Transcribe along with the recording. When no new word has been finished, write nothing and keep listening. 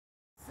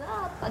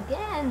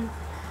again.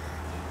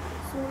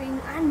 So,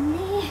 yung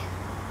ani.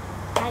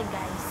 Hi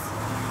guys.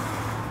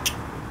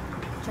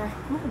 Char,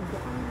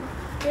 mabubukan mo.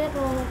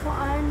 Pero,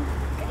 kuan,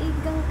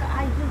 kaigang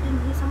kaayo din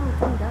sa mga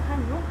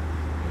tindahan, no?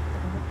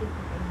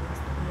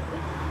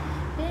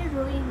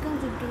 Pero, igang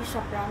jud kayo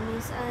siya,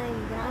 promise. Ay,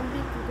 grabe,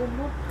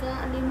 gumot ka,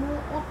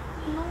 alimuot,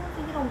 no?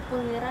 Tirong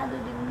pulnerado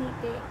din ni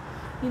kay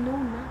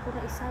na, ako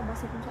na isa,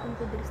 basta kung saan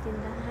ko dilis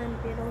tindahan.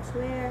 Pero,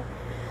 swear,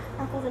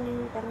 ako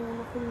ganin yung tarungan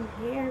akong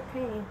hair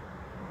kay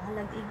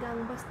balag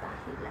igang basta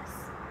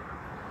hilas.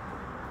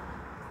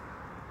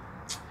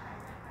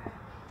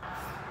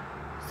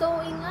 So,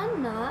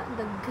 ingan na,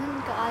 daghan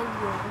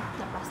kaayo,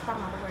 na basta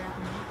mawala ko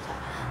na siya.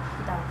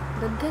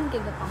 Daghan kay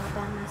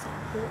gapangutan na sa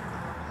ako.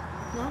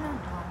 Nga na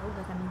daw,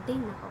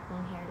 gagamitin na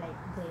akong hair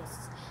like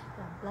this.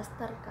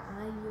 Plaster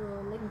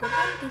kaayo. Like,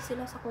 gaganti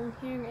sila sa akong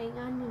hair nga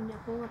inganin niya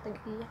ako nga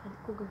tag-iyak.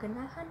 Ko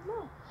gaganahan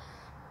mo.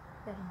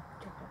 Pero,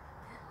 joke.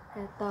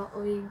 Kaya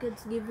oy,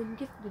 God's given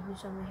gift din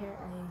siya my hair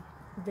ay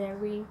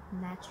very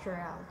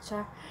natural.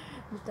 Siya,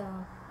 dito,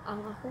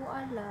 ang ako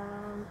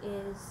alam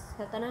is,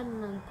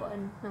 katanan ng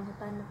kuan, ng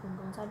katanan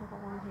kung saan ko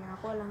kung hair.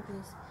 Ako alam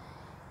is,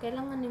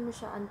 kailangan mo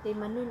siya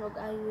anti-manon og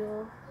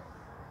ayo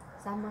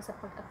sama sa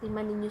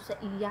pag-atiman ninyo sa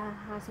iya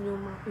ha, sa inyong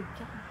mga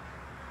udyang.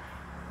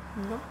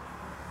 No?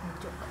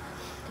 Joke.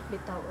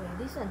 Bitaw, oy,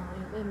 di sa no,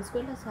 yung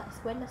eskwela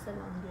sa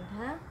lang yun,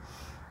 ha?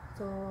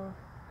 So,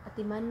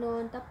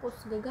 atimanon,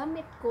 tapos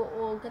gagamit ko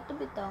o gato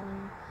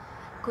bitang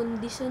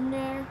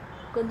conditioner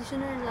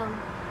lang.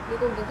 Di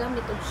ko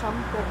gagamit og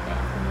shampoo kaya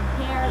akong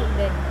hair,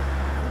 then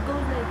it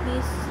goes like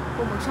this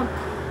kung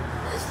mag-shampoo.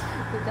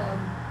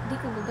 Di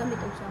ko gagamit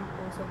og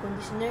shampoo, so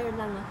conditioner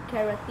lang,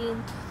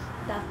 keratin,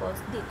 tapos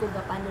di ko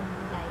gapanon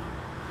bulay.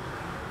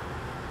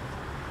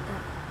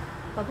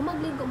 Pag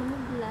magligo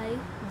manubulay,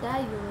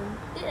 dayon,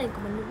 di rin ko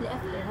manubulay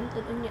after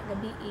hantod unya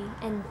gabi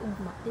and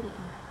ugma dili.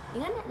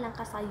 Ingan na lang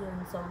kasayon.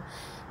 So,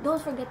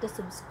 don't forget to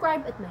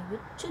subscribe at my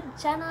YouTube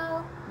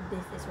channel.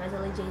 This is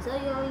Rosalie J. So,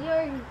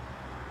 your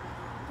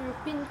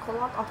pin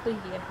collab of the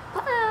year.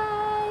 Bye!